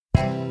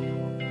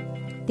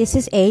This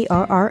is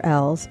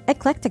ARRL's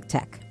Eclectic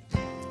Tech,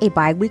 a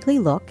bi-weekly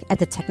look at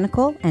the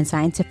technical and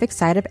scientific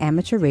side of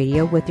amateur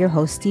radio with your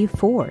host Steve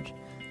Ford,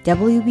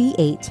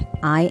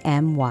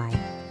 WB8IMY.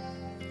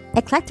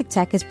 Eclectic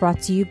Tech is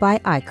brought to you by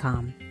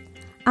ICOM.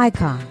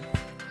 ICOM,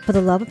 for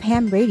the love of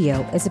ham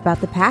radio, is about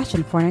the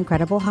passion for an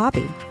incredible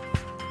hobby.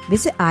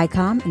 Visit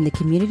ICOM in the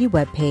community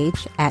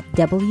webpage at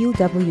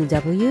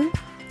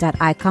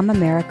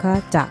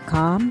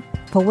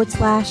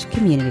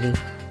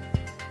www.icomamerica.com/community.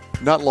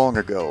 Not long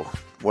ago,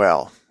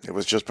 well, it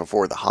was just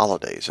before the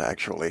holidays,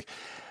 actually,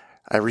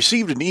 I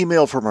received an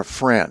email from a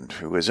friend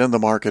who is in the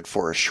market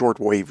for a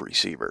shortwave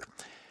receiver.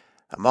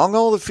 Among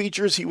all the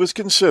features he was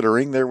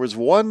considering, there was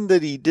one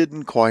that he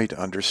didn't quite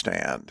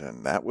understand,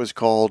 and that was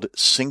called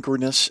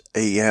synchronous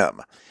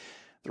AM.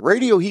 The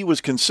radio he was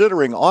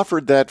considering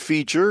offered that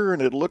feature,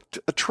 and it looked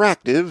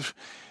attractive,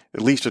 at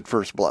least at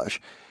first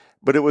blush,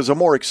 but it was a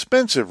more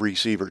expensive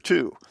receiver,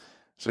 too.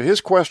 So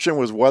his question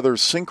was whether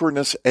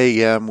synchronous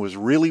AM was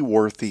really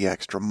worth the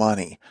extra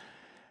money.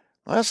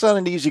 Well, that's not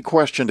an easy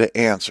question to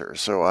answer,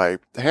 so I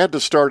had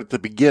to start at the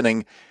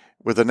beginning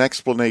with an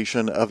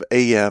explanation of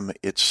AM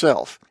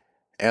itself.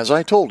 As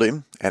I told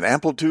him, an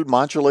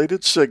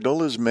amplitude-modulated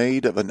signal is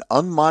made of an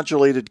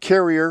unmodulated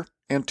carrier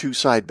and two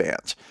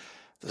sidebands.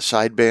 The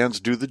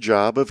sidebands do the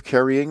job of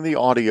carrying the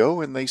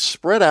audio, and they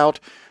spread out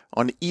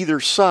on either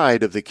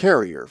side of the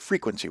carrier,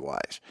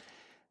 frequency-wise.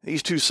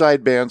 These two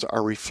sidebands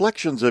are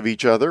reflections of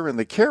each other, and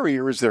the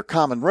carrier is their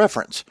common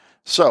reference.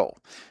 So,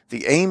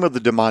 the aim of the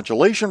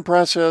demodulation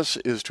process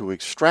is to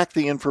extract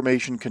the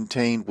information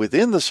contained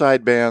within the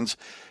sidebands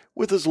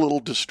with as little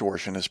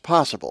distortion as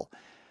possible.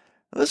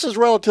 This is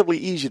relatively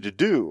easy to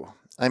do.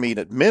 I mean,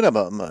 at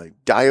minimum, a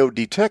diode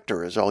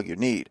detector is all you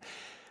need.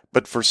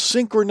 But for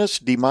synchronous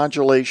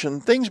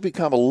demodulation, things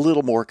become a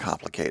little more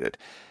complicated.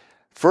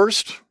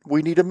 First,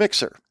 we need a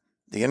mixer.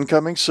 The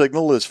incoming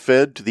signal is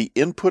fed to the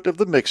input of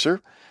the mixer,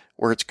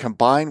 where it's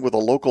combined with a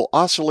local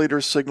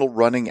oscillator signal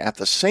running at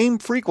the same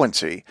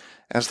frequency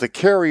as the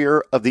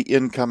carrier of the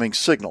incoming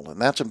signal, and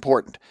that's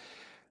important.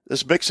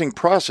 This mixing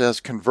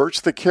process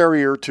converts the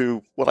carrier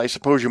to what I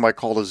suppose you might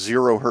call a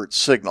 0 Hz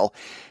signal,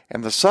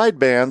 and the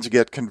sidebands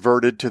get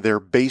converted to their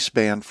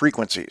baseband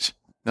frequencies.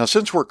 Now,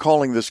 since we're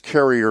calling this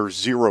carrier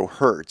 0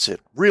 Hz, it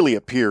really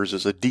appears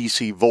as a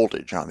DC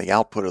voltage on the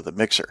output of the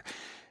mixer.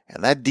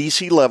 And that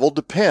DC level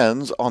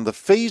depends on the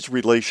phase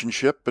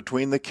relationship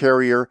between the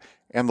carrier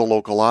and the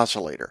local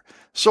oscillator.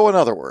 So in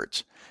other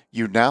words,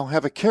 you now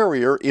have a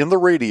carrier in the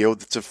radio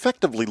that's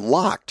effectively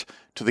locked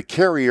to the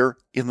carrier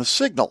in the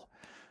signal.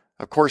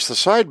 Of course, the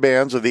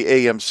sidebands of the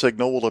AM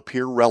signal will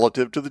appear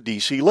relative to the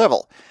DC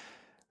level.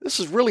 This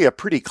is really a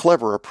pretty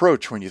clever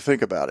approach when you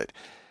think about it.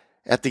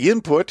 At the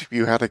input,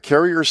 you had a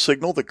carrier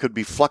signal that could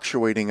be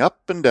fluctuating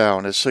up and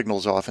down, as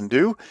signals often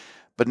do,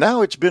 but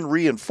now it's been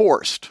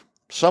reinforced,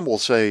 some will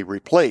say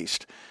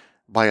replaced,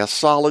 by a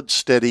solid,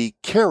 steady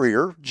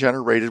carrier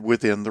generated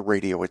within the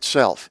radio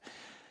itself.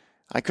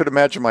 I could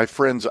imagine my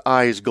friend's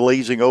eyes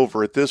glazing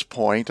over at this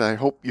point. I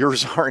hope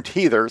yours aren't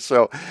either,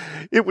 so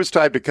it was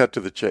time to cut to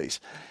the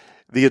chase.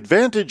 The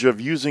advantage of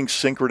using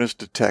synchronous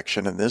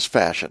detection in this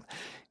fashion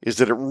is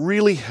that it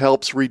really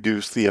helps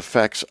reduce the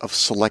effects of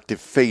selective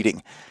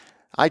fading.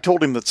 I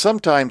told him that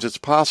sometimes it's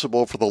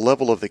possible for the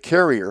level of the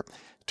carrier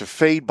to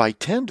fade by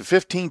 10 to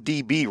 15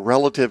 dB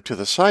relative to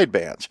the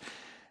sidebands.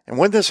 And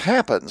when this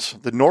happens,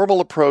 the normal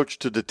approach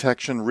to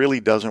detection really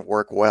doesn't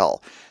work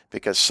well,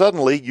 because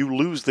suddenly you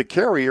lose the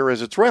carrier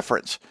as its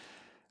reference.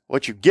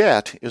 What you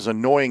get is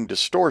annoying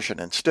distortion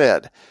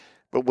instead.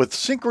 But with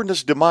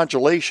synchronous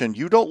demodulation,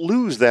 you don't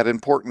lose that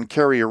important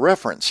carrier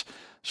reference,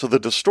 so the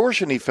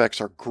distortion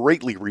effects are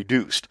greatly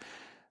reduced.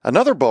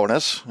 Another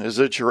bonus is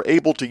that you're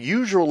able to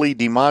usually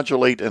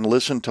demodulate and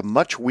listen to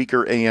much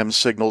weaker AM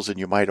signals than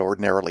you might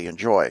ordinarily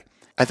enjoy.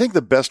 I think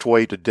the best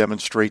way to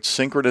demonstrate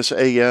synchronous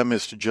AM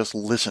is to just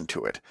listen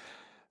to it.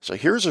 So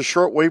here's a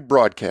shortwave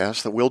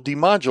broadcast that will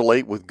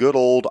demodulate with good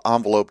old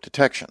envelope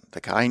detection,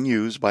 the kind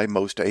used by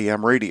most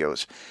AM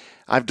radios.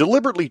 I've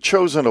deliberately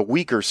chosen a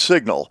weaker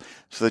signal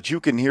so that you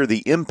can hear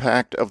the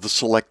impact of the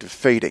selective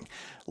fading.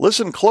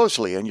 Listen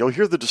closely and you'll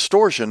hear the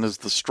distortion as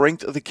the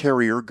strength of the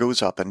carrier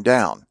goes up and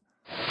down.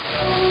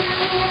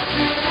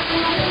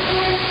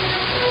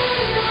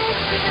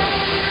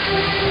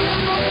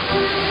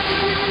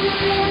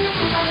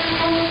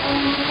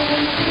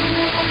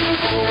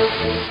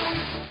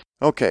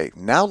 Okay,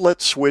 now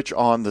let's switch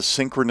on the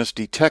synchronous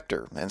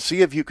detector and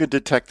see if you can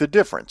detect the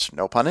difference.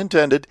 No pun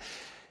intended.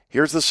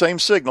 Here's the same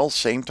signal,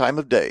 same time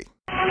of day.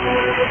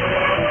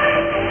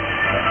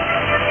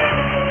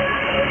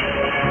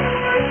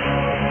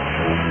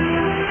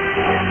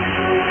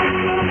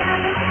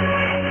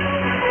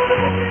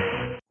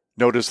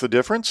 Notice the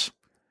difference?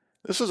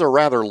 This is a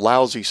rather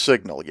lousy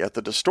signal, yet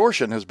the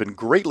distortion has been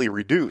greatly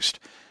reduced.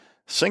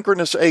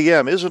 Synchronous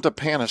AM isn't a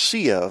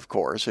panacea, of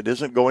course. It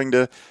isn't going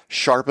to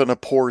sharpen a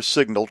poor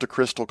signal to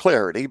crystal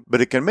clarity,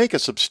 but it can make a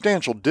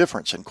substantial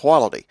difference in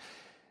quality.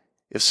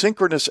 If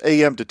synchronous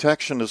AM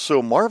detection is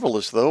so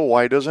marvelous, though,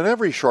 why doesn't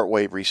every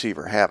shortwave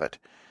receiver have it?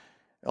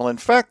 Well, in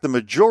fact, the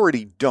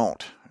majority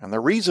don't. and the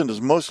reason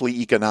is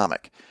mostly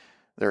economic.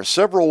 There are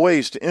several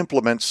ways to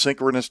implement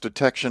synchronous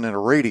detection in a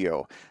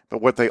radio,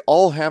 but what they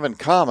all have in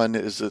common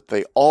is that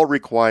they all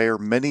require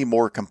many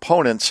more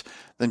components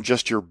than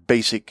just your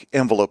basic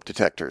envelope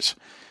detectors.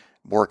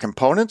 More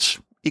components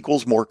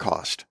equals more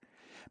cost.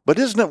 But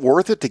isn't it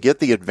worth it to get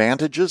the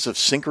advantages of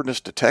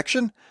synchronous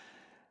detection?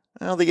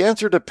 Well, the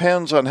answer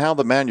depends on how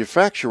the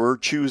manufacturer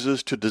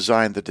chooses to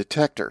design the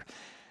detector.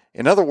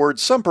 In other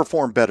words, some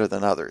perform better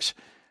than others.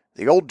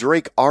 The old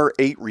Drake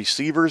R8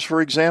 receivers, for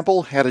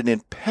example, had an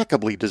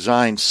impeccably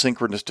designed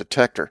synchronous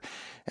detector,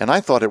 and I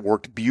thought it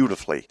worked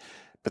beautifully.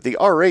 But the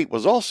R8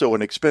 was also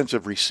an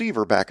expensive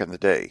receiver back in the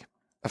day.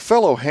 A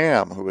fellow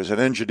ham who is an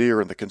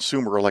engineer in the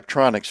consumer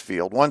electronics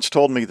field once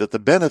told me that the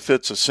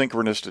benefits of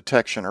synchronous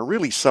detection are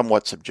really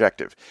somewhat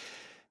subjective.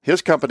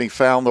 His company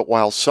found that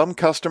while some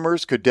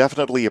customers could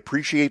definitely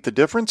appreciate the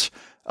difference,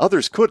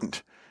 others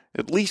couldn't,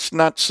 at least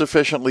not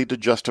sufficiently to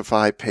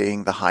justify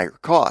paying the higher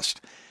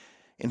cost.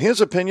 In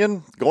his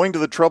opinion, going to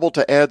the trouble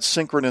to add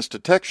synchronous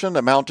detection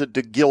amounted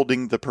to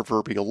gilding the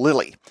proverbial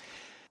lily.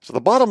 So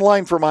the bottom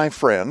line for my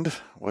friend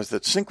was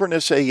that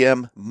synchronous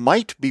AM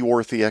might be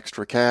worth the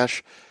extra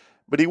cash,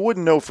 but he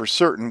wouldn't know for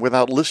certain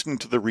without listening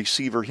to the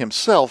receiver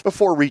himself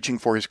before reaching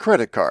for his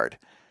credit card.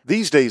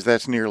 These days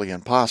that's nearly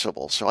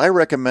impossible, so I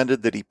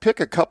recommended that he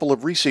pick a couple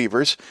of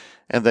receivers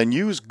and then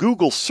use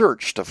Google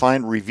search to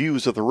find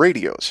reviews of the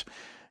radios.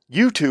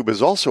 YouTube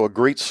is also a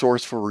great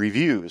source for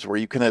reviews, where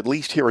you can at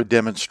least hear a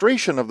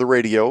demonstration of the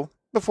radio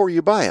before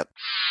you buy it.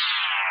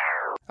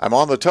 I'm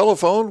on the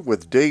telephone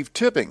with Dave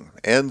Tipping,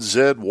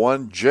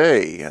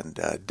 NZ1J,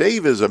 and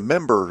Dave is a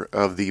member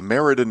of the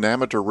Meriden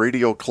Amateur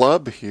Radio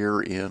Club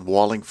here in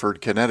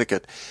Wallingford,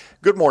 Connecticut.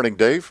 Good morning,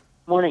 Dave.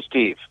 Morning,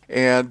 Steve.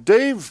 And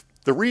Dave,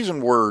 the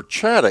reason we're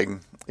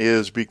chatting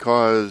is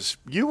because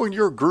you and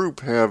your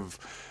group have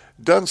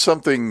done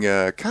something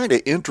kind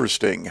of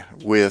interesting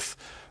with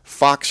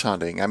fox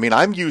hunting. I mean,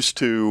 I'm used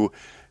to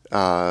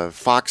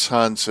fox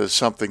hunts as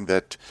something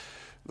that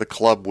the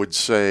club would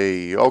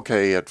say,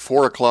 okay, at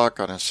 4 o'clock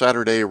on a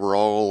Saturday, we're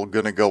all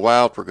going to go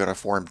out, we're going to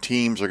form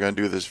teams, we're going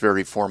to do this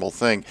very formal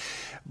thing.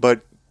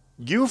 But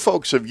you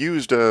folks have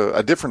used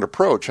a different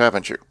approach,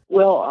 haven't you?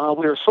 Well,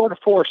 we were sort of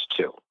forced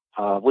to.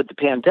 With the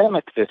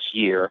pandemic this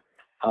year,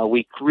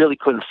 we really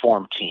couldn't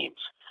form teams.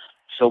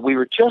 So we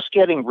were just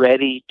getting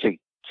ready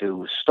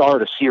to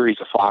start a series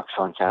of fox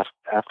hunts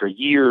after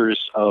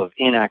years of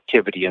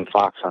inactivity in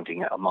fox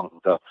hunting among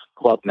the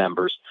club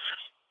members.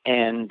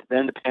 And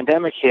then the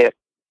pandemic hit,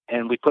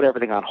 and we put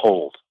everything on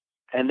hold.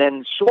 And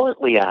then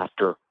shortly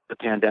after the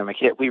pandemic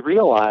hit, we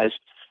realized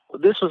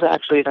this was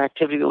actually an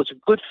activity that was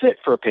a good fit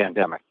for a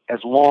pandemic,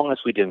 as long as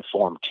we didn't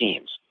form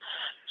teams.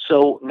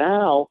 So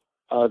now,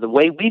 the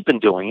way we've been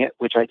doing it,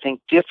 which I think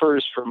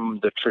differs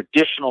from the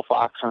traditional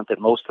fox hunt that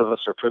most of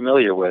us are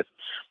familiar with,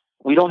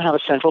 we don't have a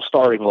central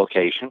starting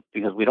location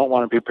because we don't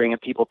want to be bringing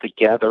people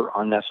together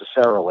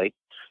unnecessarily.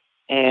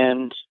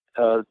 And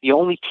the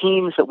only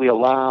teams that we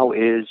allow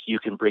is you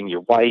can bring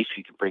your wife,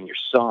 you can bring your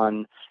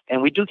son,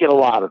 and we do get a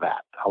lot of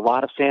that. A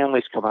lot of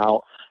families come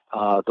out.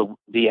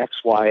 The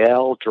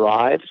XYL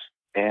drives,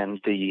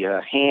 and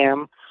the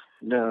ham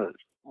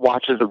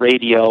watches the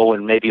radio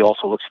and maybe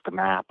also looks at the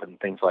map and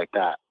things like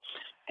that.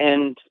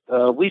 And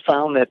we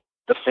found that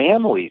the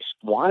families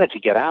wanted to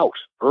get out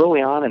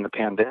early on in the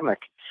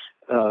pandemic.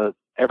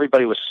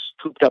 Everybody was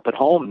cooped up at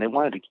home and they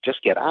wanted to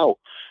just get out.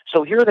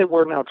 So here they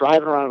were now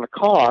driving around in a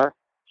car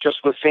just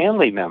with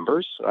family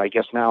members. I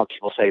guess now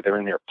people say they're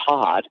in their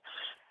pod.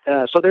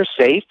 So they're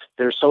safe,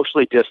 they're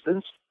socially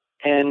distanced,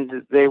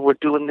 and they were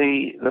doing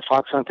the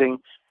fox hunting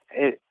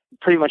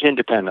pretty much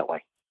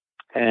independently.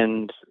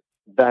 And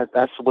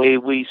that's the way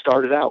we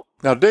started out.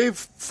 Now, Dave,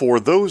 for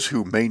those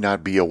who may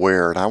not be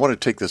aware, and I want to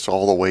take this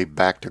all the way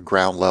back to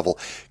ground level,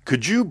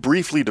 could you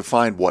briefly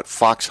define what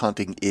fox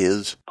hunting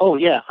is? Oh,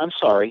 yeah, I'm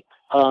sorry.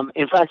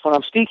 In fact, when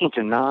I'm speaking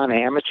to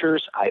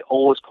non-amateurs, I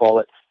always call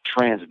it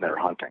transmitter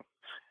hunting.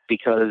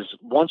 Because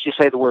once you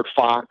say the word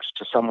fox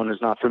to someone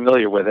who's not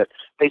familiar with it,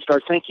 they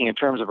start thinking in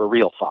terms of a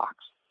real fox.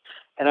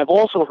 And I've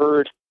also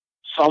heard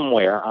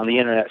somewhere on the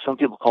internet, some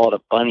people call it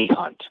a bunny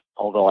hunt,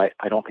 although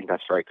I don't think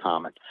that's very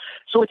common.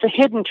 So it's a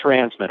hidden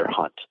transmitter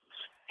hunt.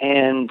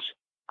 And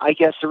I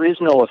guess there is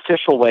no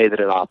official way that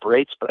it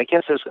operates, but I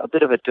guess there's a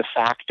bit of a de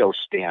facto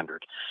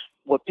standard.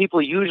 What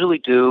people usually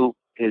do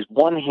is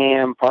one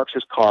ham parks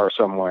his car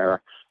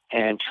somewhere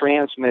and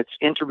transmits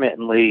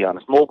intermittently on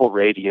his mobile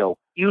radio,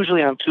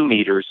 usually on 2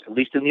 meters, at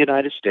least in the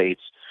United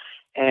States.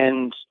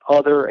 And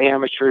other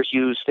amateurs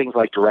use things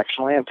like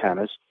directional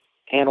antennas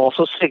and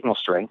also signal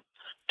strength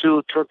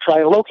to try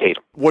to locate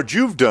them. What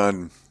you've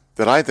done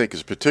that I think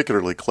is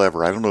particularly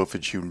clever, I don't know if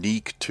it's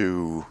unique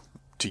to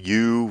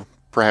you,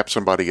 perhaps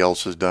somebody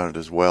else has done it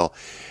as well,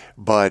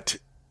 but,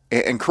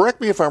 and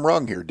correct me if I'm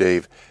wrong here,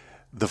 Dave,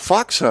 the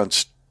fox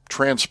hunts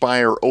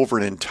transpire over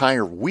an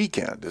entire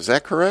weekend. Is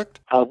that correct?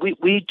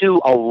 We do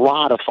a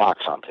lot of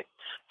fox hunting.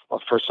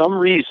 For some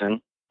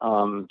reason,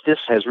 this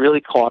has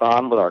really caught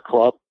on with our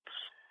club,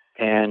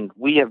 And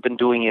we have been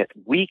doing it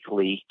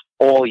weekly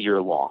all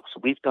year long.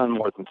 So we've done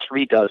more than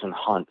 36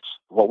 hunts,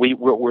 what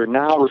we're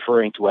now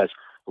referring to as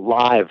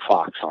live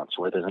fox hunts,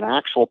 where there's an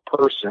actual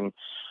person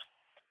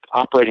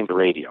operating the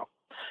radio.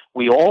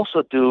 We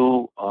also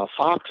do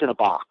fox in a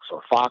box,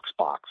 or fox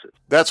boxes.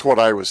 That's what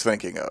I was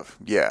thinking of,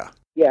 yeah.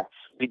 Yes,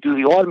 we do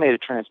the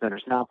automated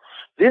transmitters. Now,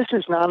 this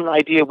is not an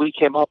idea we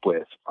came up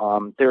with.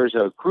 There's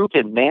a group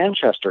in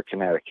Manchester,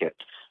 Connecticut,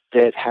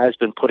 that has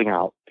been putting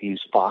out these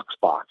fox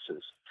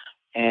boxes.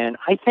 And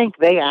I think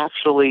they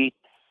actually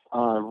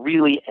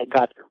really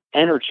got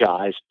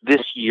energized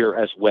this year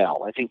as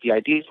well. I think the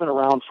idea's been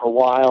around for a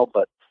while,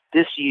 but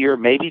this year,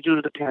 maybe due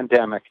to the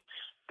pandemic,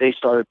 they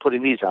started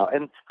putting these out.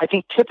 And I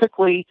think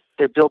typically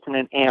they're built in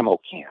an ammo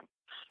can.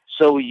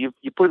 So you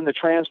put in the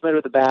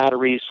transmitter, the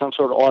batteries, some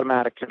sort of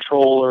automatic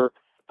controller,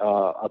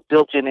 a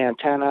built-in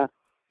antenna.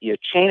 You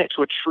chain it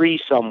to a tree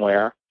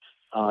somewhere.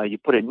 You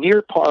put it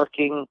near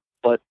parking,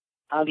 but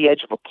on the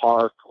edge of a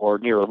park or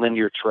near a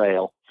linear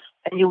trail.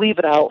 And you leave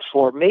it out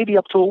for maybe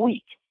up to a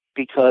week,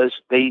 because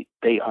they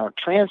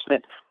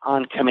transmit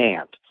on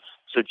command.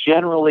 So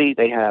generally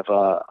they have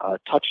a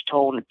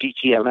touch-tone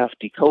DTMF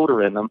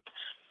decoder in them.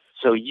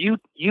 So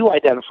you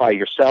identify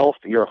yourself.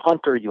 You're a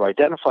hunter. You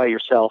identify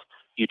yourself.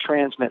 You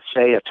transmit,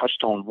 say, a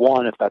touch-tone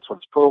 1, if that's what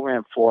it's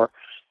programmed for.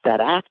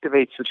 That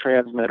activates the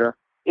transmitter.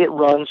 It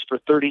runs for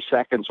 30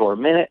 seconds or a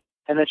minute,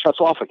 and then shuts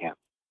off again.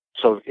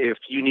 So if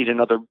you need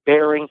another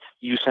bearing,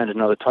 you send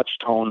another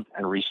touch-tone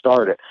and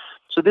restart it.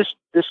 So this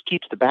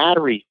keeps the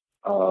battery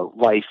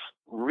life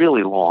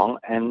really long,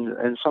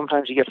 and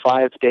sometimes you get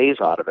 5 days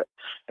out of it.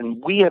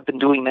 And we have been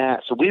doing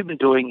that. So we've been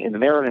doing in the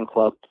Meriden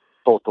Club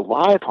both the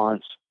live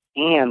hunts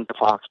and the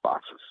fox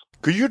boxes.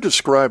 Could you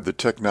describe the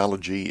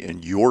technology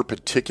in your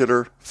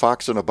particular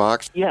Fox in a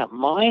Box? Yeah,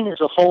 mine is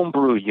a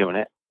homebrew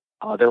unit.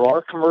 There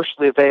are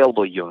commercially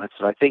available units,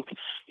 and I think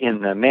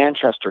in the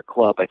Manchester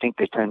Club, I think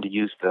they tend to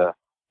use the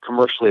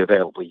commercially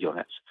available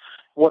units.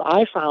 What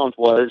I found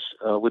was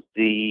with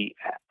the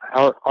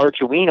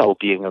Arduino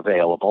being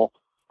available,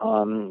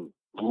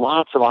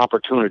 lots of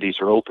opportunities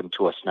are open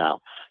to us now.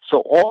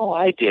 So all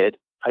I did,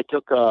 I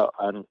took a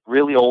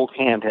really old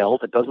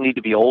handheld. It doesn't need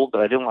to be old,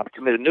 but I didn't want to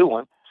commit a new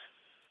one.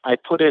 I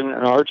put in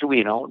an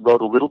Arduino, wrote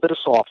a little bit of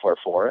software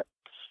for it,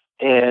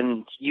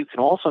 and you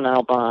can also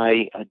now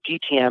buy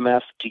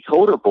DTMF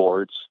decoder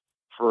boards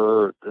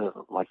for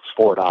like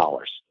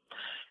 $4.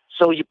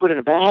 So you put in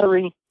a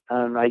battery,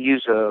 and I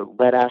use a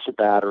lead-acid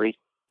battery,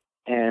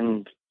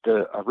 and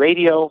a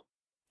radio,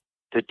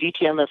 the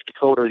DTMF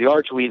decoder, the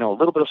Arduino, a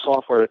little bit of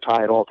software to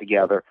tie it all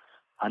together,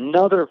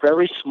 another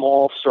very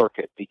small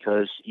circuit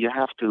because you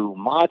have to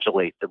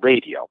modulate the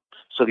radio.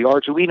 So the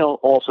Arduino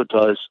also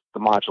does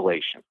the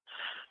modulation.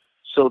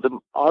 So the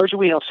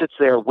Arduino sits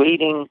there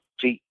waiting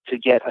to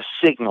get a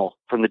signal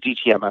from the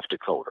DTMF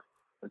decoder.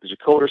 The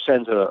decoder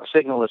sends a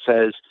signal that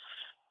says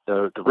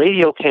the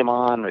radio came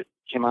on, it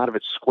came out of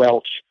its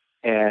squelch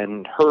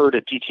and heard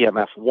a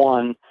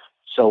DTMF1.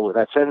 So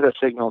that sends a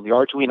signal. The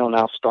Arduino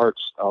now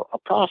starts a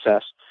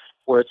process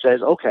where it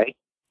says, okay,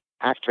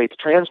 activate the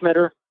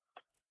transmitter.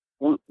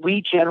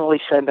 We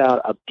generally send out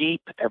a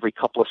beep every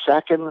couple of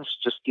seconds,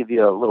 just give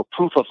you a little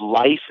proof of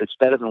life. It's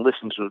better than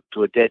listening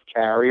to a dead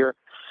carrier.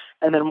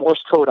 And then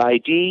Morse code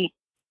ID,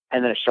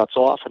 and then it shuts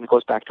off and it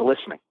goes back to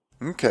listening.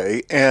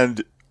 Okay,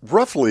 and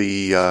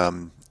roughly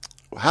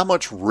how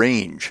much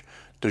range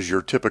does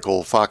your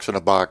typical Fox in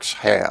a Box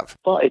have?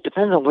 Well, it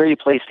depends on where you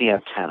place the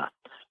antenna.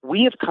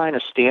 We have kind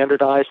of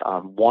standardized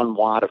on 1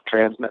 watt of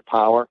transmit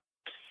power,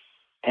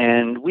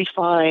 and we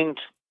find,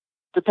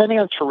 depending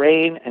on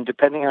terrain and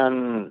depending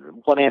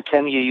on what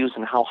antenna you use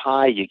and how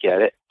high you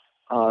get it,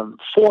 4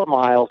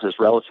 miles is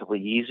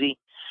relatively easy,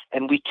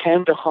 and we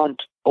tend to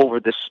hunt over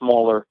this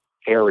smaller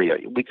area.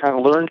 We kind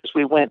of learned as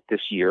we went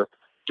this year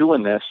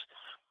doing this,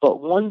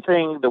 but one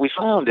thing that we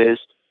found is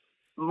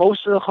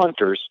most of the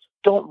hunters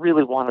don't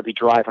really want to be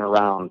driving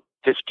around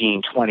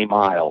 15, 20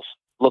 miles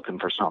looking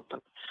for something.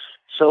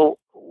 So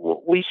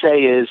what we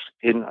say is,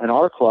 in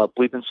our club,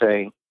 we've been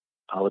saying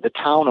the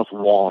town of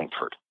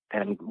Wallingford.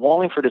 And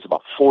Wallingford is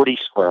about 40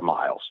 square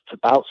miles. It's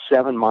about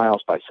 7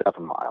 miles by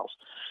 7 miles.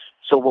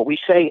 So what we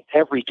say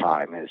every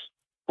time is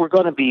we're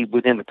going to be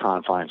within the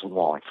confines of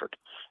Wallingford.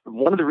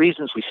 One of the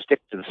reasons we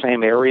stick to the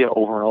same area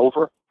over and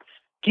over,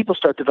 people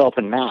start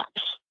developing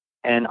maps.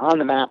 And on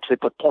the maps, they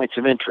put points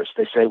of interest.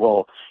 They say,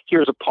 well,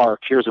 here's a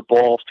park, here's a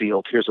ball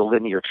field, here's a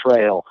linear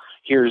trail,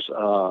 here's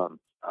a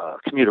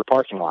commuter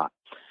parking lot.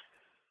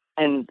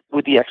 And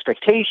with the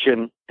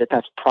expectation that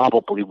that's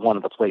probably one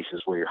of the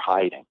places where you're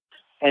hiding.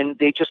 And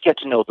they just get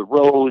to know the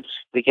roads.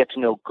 They get to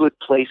know good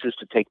places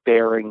to take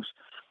bearings.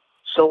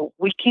 So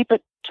we keep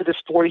it to this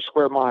 40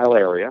 square mile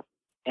area.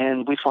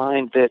 And we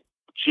find that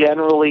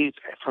generally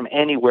from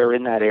anywhere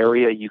in that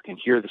area, you can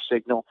hear the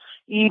signal,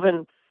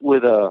 even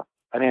with an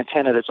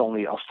antenna that's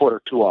only a foot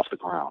or two off the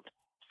ground.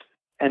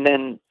 And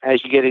then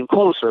as you get in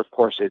closer, of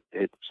course,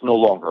 it's no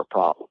longer a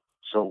problem.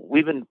 So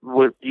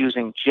we're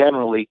using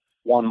generally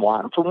 1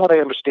 watt. And from what I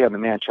understand, the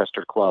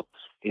Manchester Club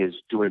is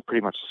doing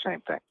pretty much the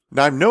same thing.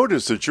 Now, I've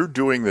noticed that you're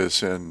doing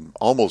this in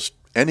almost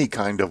any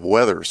kind of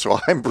weather. So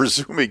I'm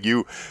presuming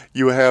you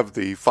have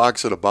the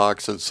Fox in a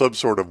Box in some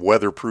sort of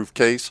weatherproof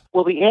case.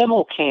 Well, the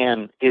ammo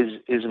can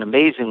is an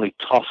amazingly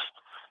tough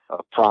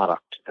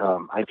product.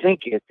 I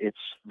think it's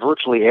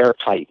virtually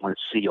airtight when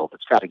it's sealed.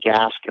 It's got a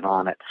gasket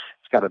on it.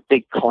 It's got a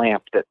big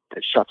clamp that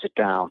shuts it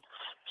down.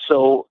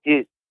 So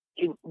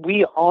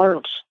we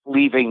aren't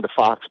leaving the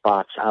Fox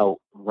box out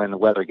when the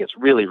weather gets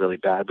really, really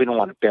bad. We don't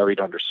want it buried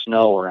under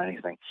snow or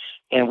anything.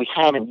 And we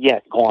haven't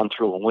yet gone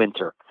through a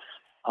winter.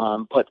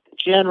 But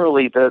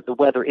generally, the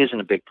weather isn't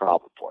a big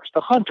problem for us.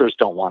 The hunters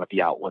don't want to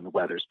be out when the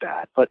weather's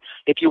bad. But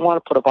if you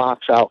want to put a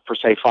box out for,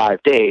 say,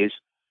 5 days,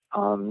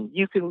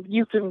 you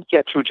can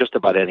get through just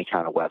about any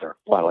kind of weather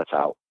while it's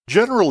out.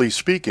 Generally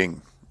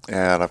speaking,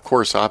 and of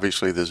course,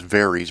 obviously, this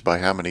varies by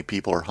how many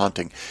people are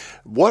hunting.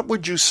 What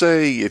would you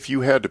say if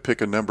you had to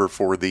pick a number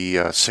for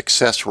the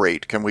success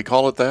rate? Can we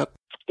call it that?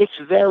 It's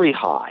very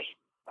high.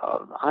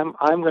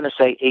 I'm going to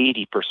say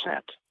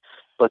 80%.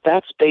 But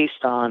that's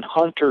based on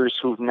hunters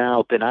who've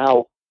now been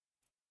out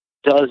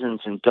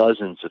dozens and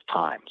dozens of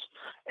times,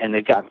 and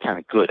they've gotten kind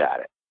of good at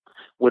it.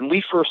 When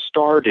we first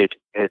started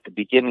at the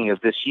beginning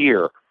of this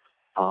year,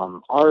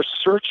 our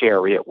search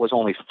area was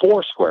only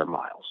 4 square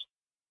miles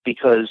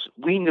because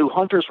we knew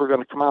hunters were going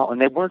to come out and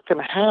they weren't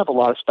going to have a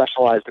lot of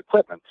specialized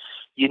equipment.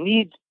 You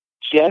need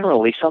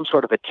generally some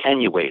sort of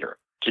attenuator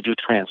to do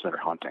transmitter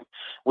hunting.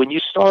 When you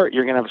start,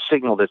 you're going to have a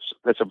signal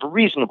that's of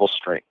reasonable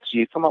strength. So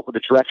you come up with a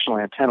directional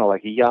antenna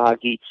like a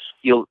Yagi.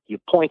 You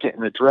point it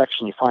in the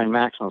direction you find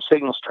maximum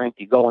signal strength.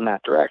 You go in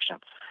that direction.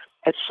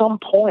 At some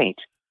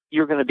point,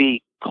 you're going to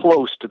be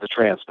close to the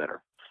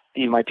transmitter.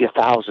 You might be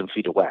 1,000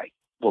 feet away.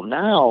 Well,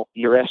 now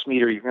your S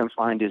meter you're going to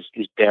find is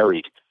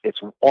buried. It's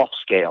off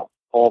scale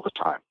all the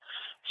time.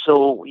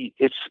 So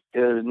it's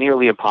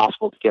nearly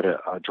impossible to get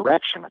a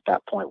direction at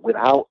that point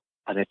without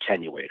an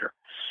attenuator.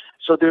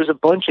 So there's a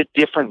bunch of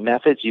different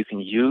methods you can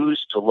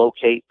use to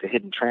locate the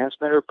hidden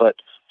transmitter, but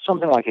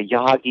something like a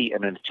Yagi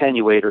and an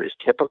attenuator is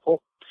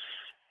typical.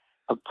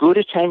 A good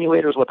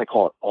attenuator is what they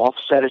call an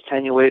offset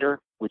attenuator,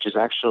 which is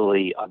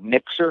actually a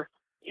mixer.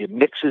 It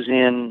mixes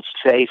in,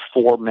 say,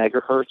 4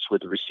 megahertz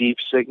with the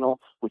received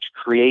signal, which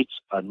creates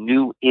a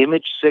new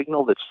image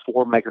signal that's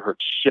 4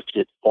 megahertz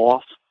shifted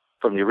off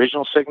from the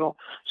original signal.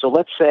 So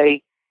let's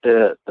say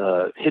the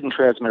hidden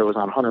transmitter was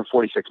on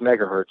 146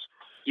 megahertz.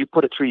 You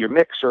put it through your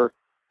mixer,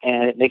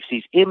 and it makes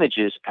these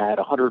images at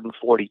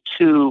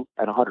 142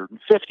 and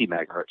 150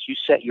 megahertz. You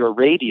set your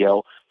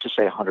radio to,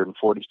 say,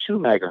 142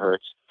 megahertz,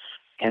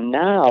 and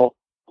now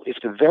if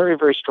the very,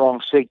 very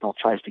strong signal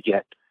tries to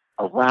get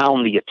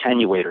around the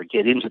attenuator,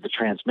 get into the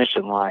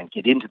transmission line,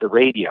 get into the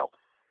radio,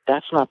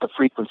 that's not the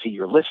frequency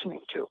you're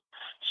listening to.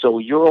 So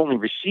you're only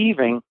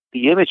receiving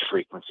the image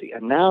frequency,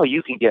 and now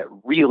you can get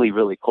really,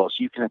 really close.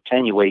 You can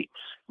attenuate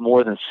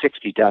more than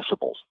 60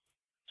 decibels.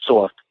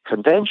 So a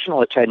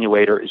conventional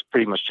attenuator is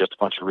pretty much just a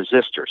bunch of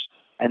resistors,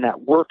 and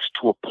that works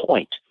to a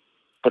point,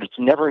 but it's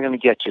never going to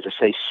get you to,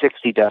 say,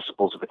 60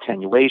 decibels of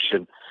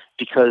attenuation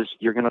because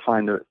you're going to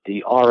find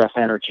the RF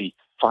energy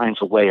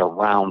finds a way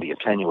around the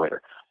attenuator.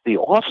 The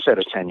offset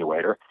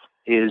attenuator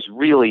is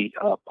really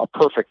a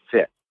perfect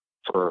fit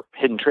for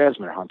hidden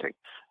transmitter hunting.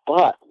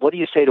 But what do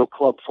you say to a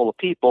club full of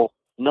people,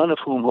 none of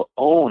whom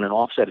own an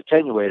offset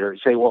attenuator? You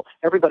say, well,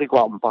 everybody go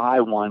out and buy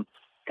one,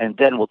 and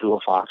then we'll do a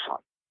fox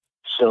hunt.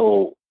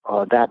 So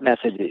that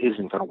method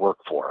isn't going to work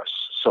for us.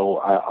 So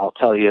I'll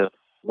tell you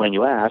when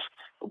you ask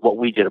what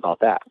we did about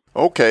that.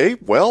 Okay,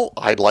 well,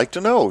 I'd like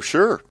to know,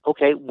 sure.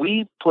 Okay,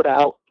 we put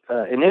out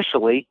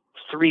initially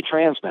 3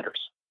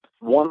 transmitters.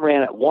 One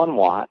ran at 1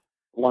 watt,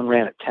 one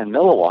ran at 10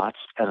 milliwatts,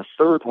 and a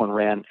third one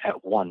ran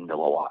at 1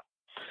 milliwatt.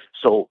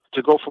 So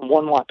to go from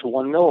 1 watt to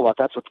 1 milliwatt,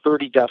 that's a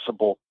 30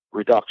 decibel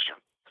reduction.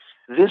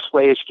 This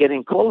way, it's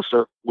getting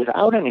closer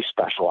without any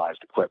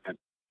specialized equipment.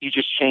 You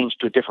just change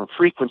to a different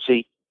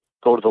frequency,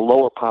 go to the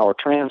lower power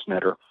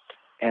transmitter,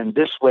 and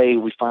this way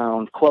we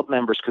found club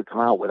members could come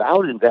out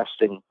without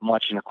investing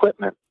much in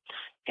equipment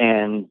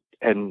and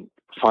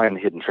find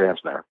the hidden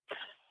transmitter.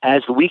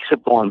 As the weeks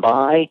have gone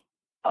by,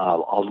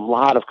 a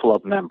lot of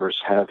club members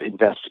have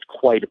invested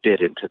quite a bit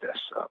into this.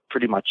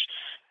 Pretty much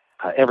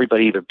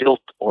everybody either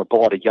built or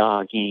bought a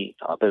Yagi.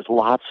 There's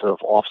lots of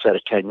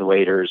offset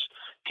attenuators.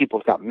 People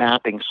have got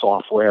mapping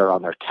software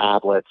on their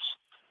tablets.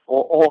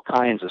 All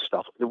kinds of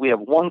stuff. We have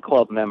one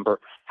club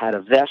member had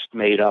a vest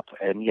made up,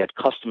 and he had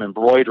custom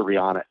embroidery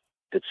on it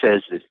that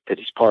says that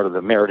he's part of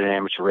the Meriden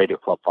Amateur Radio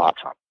Club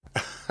Fox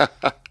Hunt.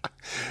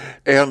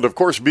 And, of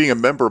course, being a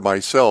member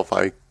myself,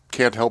 I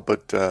can't help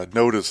but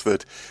notice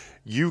that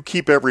you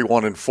keep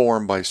everyone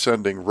informed by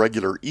sending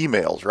regular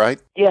emails,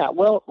 right? Yeah,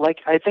 well, like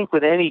I think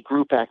with any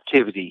group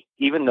activity,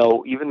 even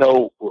though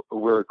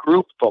we're a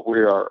group, but we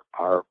are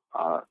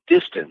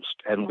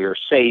distanced and we're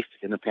safe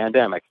in the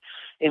pandemic,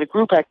 in a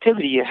group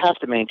activity, you have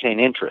to maintain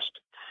interest.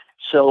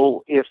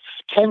 So if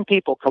 10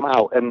 people come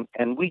out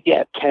and we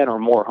get 10 or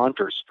more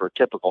hunters for a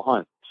typical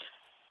hunt,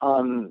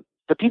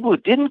 the people who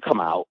didn't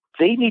come out,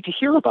 they need to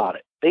hear about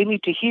it. They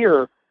need to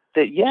hear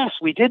that, yes,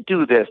 we did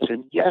do this,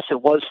 and yes,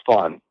 it was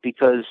fun,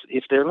 because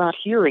if they're not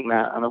hearing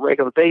that on a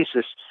regular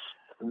basis,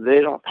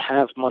 they don't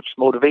have much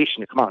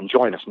motivation to come out and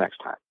join us next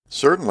time.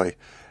 Certainly.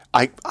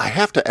 I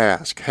have to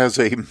ask, has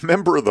a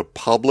member of the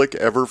public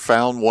ever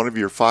found one of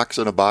your fox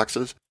in a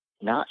boxes?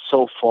 Not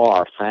so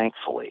far,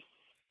 thankfully.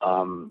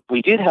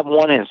 We did have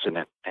one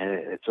incident, and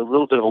it's a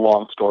little bit of a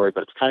long story,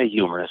 but it's kind of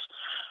humorous.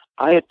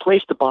 I had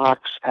placed a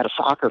box at a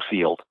soccer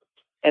field,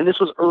 and this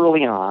was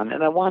early on,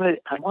 and I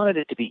wanted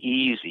it to be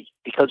easy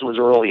because it was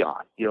early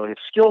on. You know, if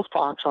skilled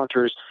fox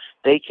hunters,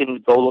 they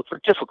can go look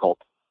for difficult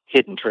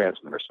hidden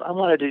transmitters. So I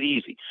wanted it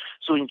easy.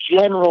 So in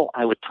general,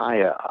 I would tie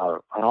an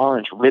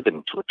orange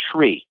ribbon to a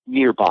tree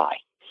nearby,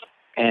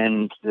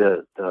 and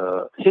the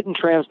hidden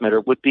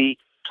transmitter would be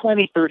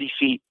 20, 30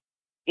 feet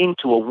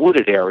into a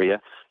wooded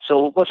area,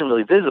 so it wasn't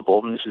really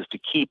visible, and this is to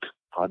keep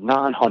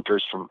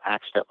non-hunters from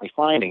accidentally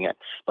finding it.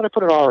 But I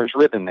put an orange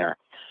ribbon there.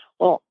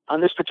 Well,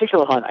 on this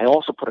particular hunt, I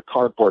also put a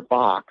cardboard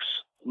box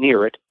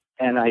near it,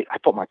 and I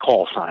put my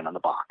call sign on the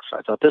box.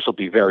 I thought this will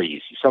be very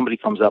easy. Somebody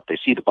comes up, they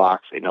see the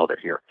box, they know they're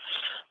here.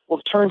 Well,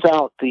 it turns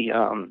out the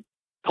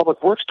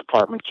Public Works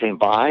Department came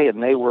by,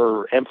 and they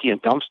were emptying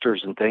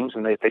dumpsters and things,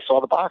 and they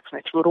saw the box, and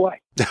they threw it away.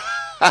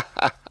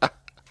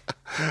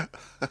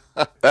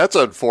 That's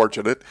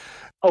unfortunate.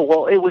 Oh,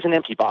 well, it was an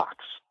empty box.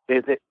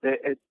 It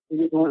was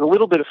a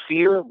little bit of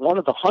fear. One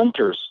of the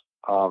hunters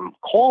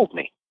called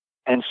me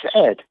and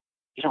said,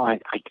 you know, I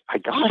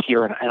got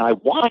here, and I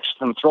watched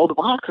them throw the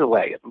box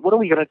away. What are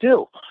we going to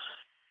do?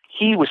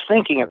 He was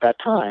thinking at that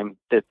time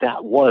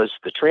that was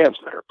the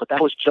transmitter, but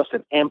that was just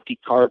an empty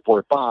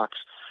cardboard box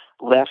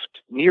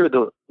left near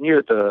the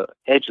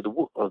edge of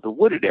the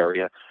wooded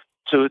area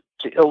to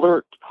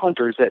alert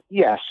hunters that,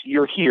 yes,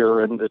 you're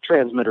here and the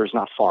transmitter is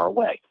not far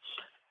away.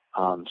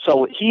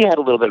 So he had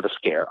a little bit of a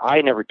scare.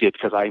 I never did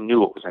because I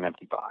knew it was an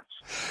empty box.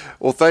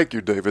 Well, thank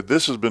you, David.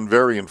 This has been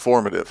very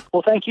informative.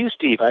 Well, thank you,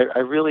 Steve. I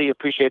really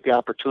appreciate the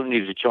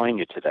opportunity to join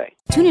you today.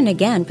 Tune in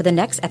again for the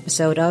next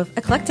episode of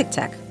Eclectic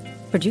Tech,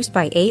 produced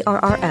by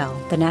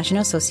ARRL, the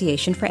National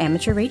Association for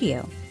Amateur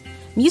Radio.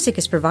 Music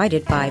is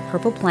provided by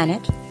Purple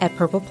Planet at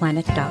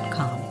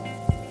purpleplanet.com.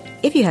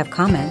 If you have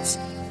comments,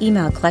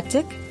 email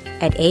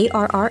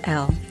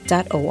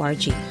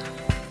eclectic@arrl.org.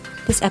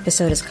 This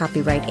episode is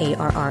copyright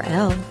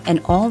ARRL, and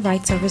all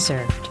rights are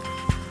reserved.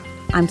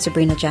 I'm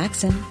Sabrina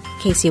Jackson,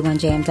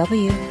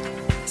 KC1JMW.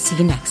 See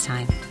you next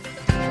time.